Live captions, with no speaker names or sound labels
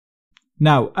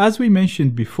Now, as we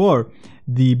mentioned before,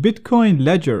 the Bitcoin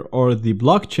ledger or the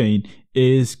blockchain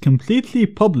is completely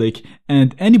public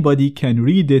and anybody can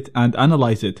read it and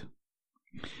analyze it.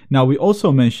 Now, we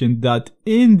also mentioned that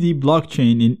in the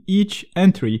blockchain, in each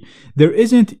entry, there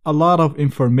isn't a lot of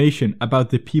information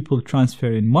about the people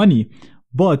transferring money,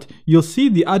 but you'll see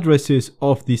the addresses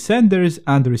of the senders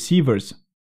and receivers.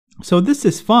 So this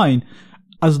is fine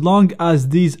as long as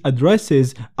these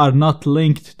addresses are not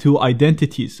linked to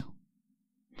identities.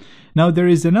 Now, there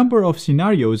is a number of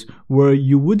scenarios where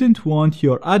you wouldn't want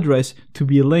your address to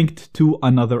be linked to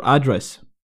another address.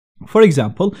 For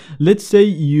example, let's say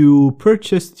you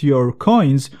purchased your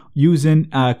coins using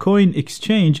a coin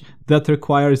exchange that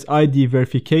requires ID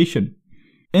verification.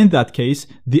 In that case,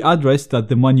 the address that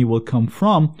the money will come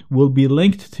from will be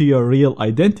linked to your real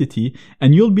identity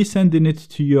and you'll be sending it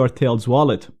to your Tails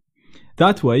wallet.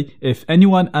 That way, if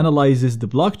anyone analyzes the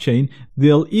blockchain,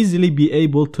 they'll easily be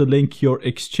able to link your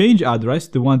exchange address,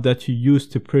 the one that you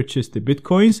used to purchase the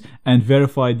Bitcoins and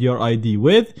verified your ID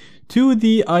with, to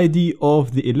the ID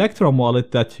of the Electrum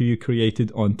wallet that you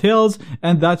created on Tails,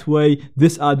 and that way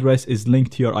this address is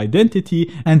linked to your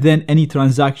identity, and then any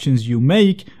transactions you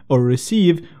make or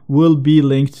receive will be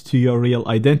linked to your real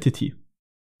identity.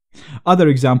 Other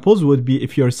examples would be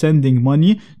if you're sending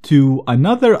money to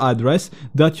another address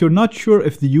that you're not sure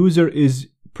if the user is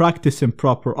practicing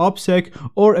proper OPSEC,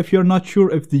 or if you're not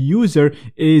sure if the user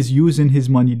is using his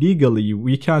money legally.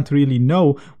 We can't really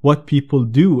know what people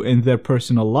do in their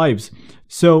personal lives.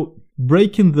 So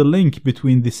breaking the link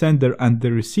between the sender and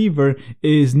the receiver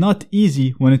is not easy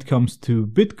when it comes to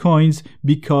Bitcoins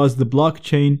because the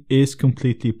blockchain is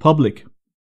completely public.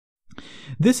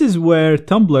 This is where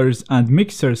tumblers and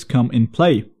mixers come in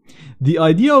play. The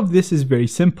idea of this is very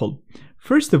simple.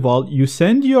 First of all, you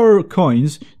send your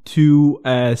coins to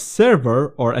a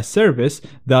server or a service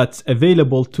that's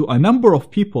available to a number of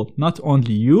people, not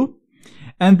only you,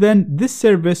 and then this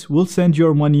service will send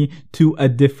your money to a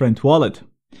different wallet.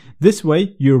 This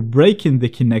way, you're breaking the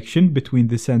connection between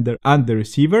the sender and the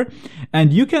receiver,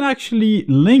 and you can actually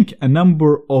link a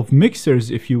number of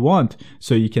mixers if you want.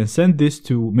 So you can send this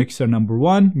to mixer number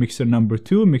 1, mixer number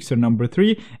 2, mixer number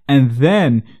 3, and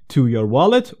then to your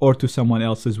wallet or to someone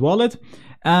else's wallet.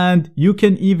 And you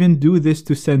can even do this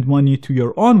to send money to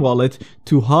your own wallet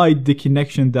to hide the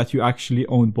connection that you actually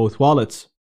own both wallets.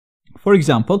 For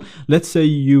example, let's say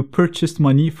you purchased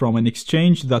money from an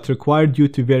exchange that required you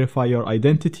to verify your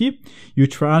identity. You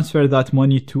transfer that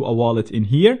money to a wallet in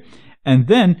here. And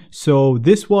then, so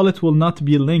this wallet will not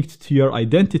be linked to your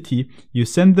identity, you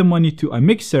send the money to a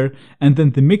mixer, and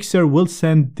then the mixer will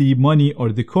send the money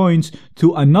or the coins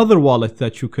to another wallet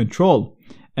that you control.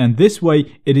 And this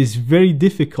way, it is very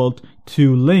difficult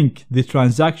to link the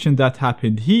transaction that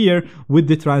happened here with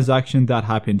the transaction that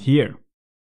happened here.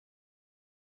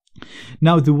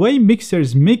 Now, the way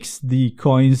mixers mix the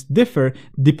coins differ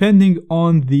depending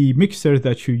on the mixer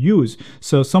that you use.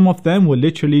 So some of them will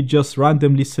literally just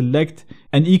randomly select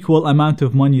an equal amount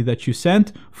of money that you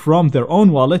sent from their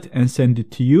own wallet and send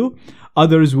it to you.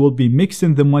 Others will be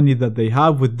mixing the money that they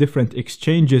have with different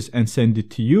exchanges and send it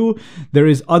to you. There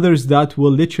is others that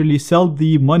will literally sell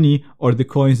the money or the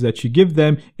coins that you give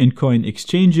them in coin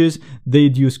exchanges.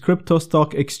 They'd use crypto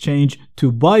stock exchange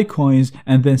to buy coins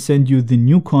and then send you the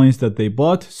new coins that they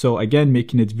bought. So again,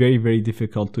 making it very, very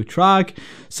difficult to track.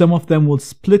 Some of them will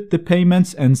split the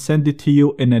payments and send it to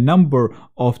you in a number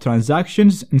of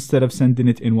transactions instead of sending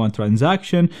it in one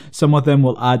transaction. Some of them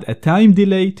will add a time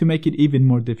delay to make it even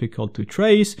more difficult to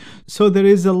trace. So there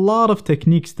is a lot of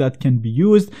techniques that can be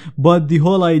used, but the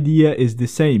whole idea is the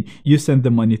same. You send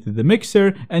the money to the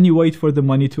mixer and you wait for the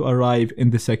money to arrive in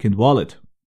the second wallet.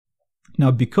 Now,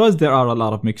 because there are a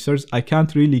lot of mixers, I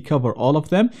can't really cover all of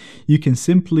them. You can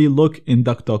simply look in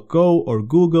DuckDuckGo or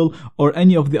Google or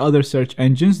any of the other search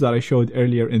engines that I showed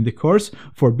earlier in the course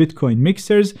for Bitcoin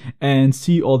mixers and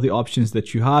see all the options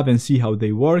that you have and see how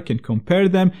they work and compare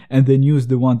them, and then use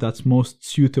the one that's most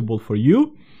suitable for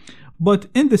you. But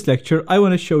in this lecture, I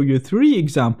want to show you 3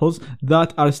 examples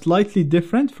that are slightly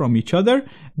different from each other.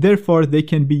 Therefore, they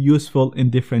can be useful in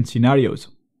different scenarios.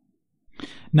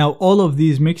 Now, all of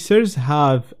these mixers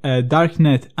have a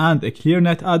darknet and a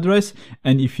clearnet address,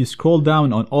 and if you scroll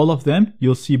down on all of them,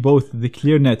 you'll see both the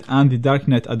clearnet and the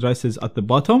darknet addresses at the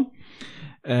bottom.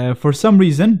 For some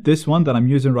reason, this one that I'm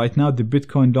using right now, the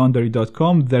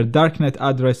bitcoinlaundry.com, their darknet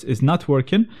address is not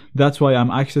working. That's why I'm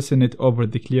accessing it over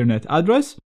the clearnet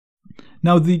address.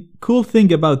 Now the cool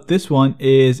thing about this one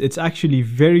is it's actually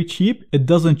very cheap. It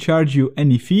doesn't charge you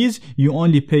any fees. You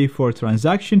only pay for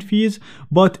transaction fees,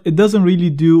 but it doesn't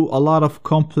really do a lot of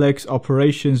complex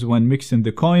operations when mixing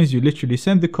the coins. You literally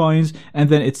send the coins and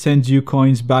then it sends you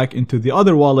coins back into the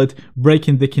other wallet,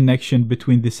 breaking the connection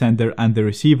between the sender and the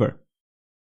receiver.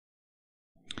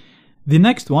 The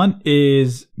next one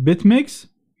is BitMix.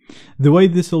 The way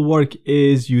this will work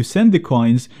is you send the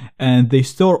coins and they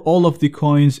store all of the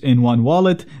coins in one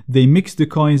wallet. They mix the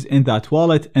coins in that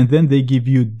wallet and then they give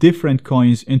you different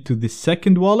coins into the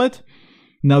second wallet.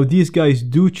 Now these guys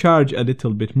do charge a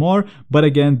little bit more, but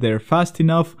again, they're fast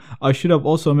enough. I should have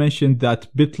also mentioned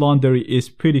that BitLaundry is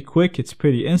pretty quick. It's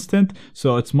pretty instant,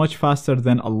 so it's much faster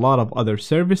than a lot of other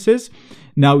services.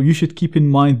 Now you should keep in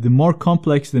mind the more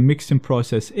complex the mixing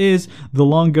process is, the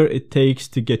longer it takes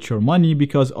to get your money,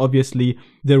 because obviously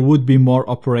there would be more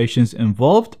operations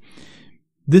involved.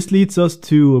 This leads us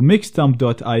to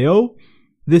MixersTumblers.io.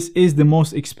 This is the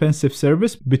most expensive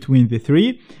service between the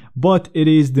three, but it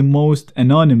is the most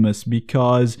anonymous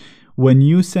because when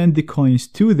you send the coins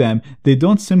to them, they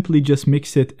don't simply just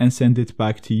mix it and send it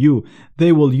back to you.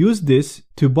 They will use this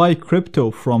to buy crypto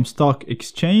from stock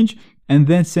exchange and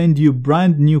then send you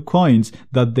brand new coins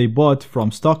that they bought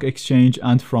from stock exchange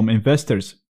and from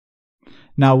investors.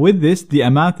 Now with this, the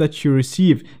amount that you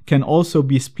receive can also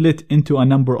be split into a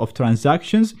number of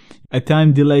transactions. A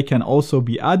time delay can also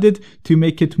be added to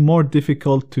make it more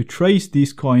difficult to trace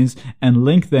these coins and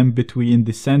link them between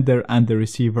the sender and the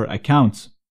receiver accounts.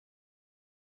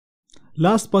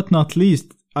 Last but not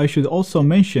least, I should also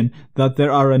mention that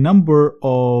there are a number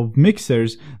of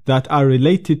mixers that are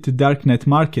related to darknet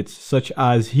markets, such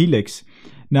as Helix.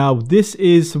 Now, this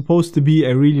is supposed to be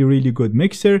a really good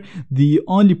mixer. The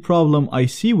only problem I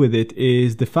see with it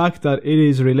is the fact that it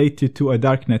is related to a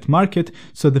darknet market.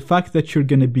 So the fact that you're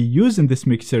going to be using this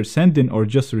mixer, sending or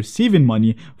just receiving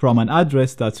money from an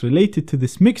address that's related to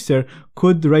this mixer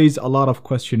could raise a lot of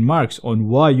question marks on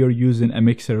why you're using a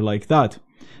mixer like that.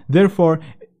 Therefore,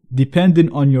 depending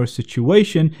on your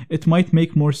situation, it might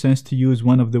make more sense to use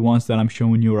one of the ones that I'm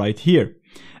showing you right here.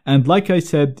 And like I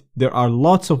said, there are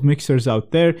lots of mixers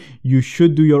out there. You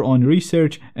should do your own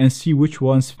research and see which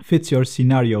ones fits your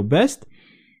scenario best.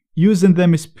 Using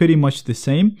them is pretty much the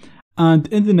same. And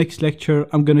in the next lecture,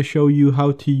 I'm going to show you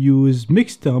how to use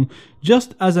MixersTum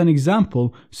just as an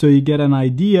example so you get an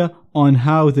idea on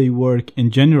how they work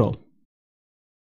in general.